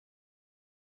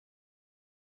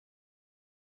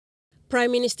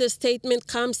Prime Minister's statement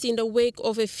comes in the wake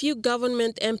of a few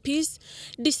government MPs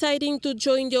deciding to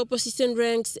join the opposition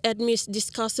ranks amidst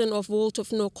discussion of vote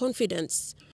of no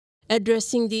confidence.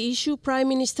 Addressing the issue, Prime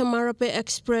Minister Marape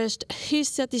expressed his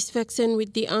satisfaction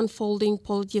with the unfolding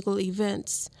political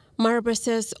events. Marape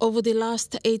says over the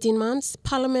last 18 months,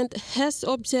 Parliament has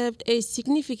observed a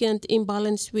significant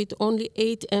imbalance with only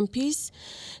 8 MPs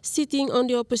sitting on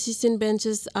the opposition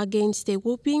benches against a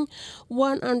whopping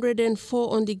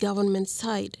 104 on the government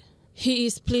side. He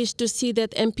is pleased to see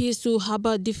that MPs who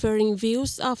harbor differing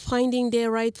views are finding their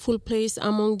rightful place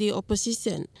among the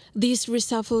opposition. This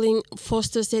reshuffling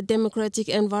fosters a democratic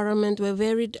environment where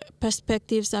varied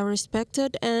perspectives are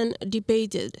respected and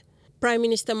debated. Prime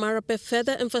Minister Marape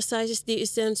further emphasizes the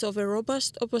essence of a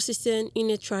robust opposition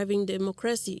in a thriving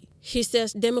democracy. He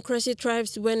says democracy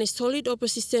thrives when a solid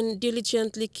opposition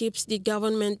diligently keeps the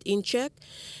government in check,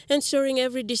 ensuring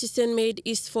every decision made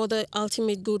is for the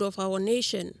ultimate good of our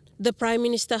nation. The Prime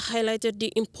Minister highlighted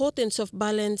the importance of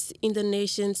balance in the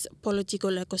nation's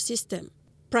political ecosystem.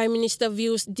 Prime Minister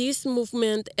views this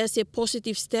movement as a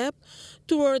positive step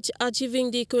towards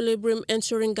achieving the equilibrium,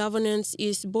 ensuring governance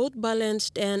is both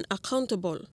balanced and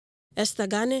accountable. Esther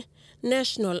Gane,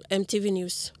 National EMTV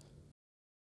News.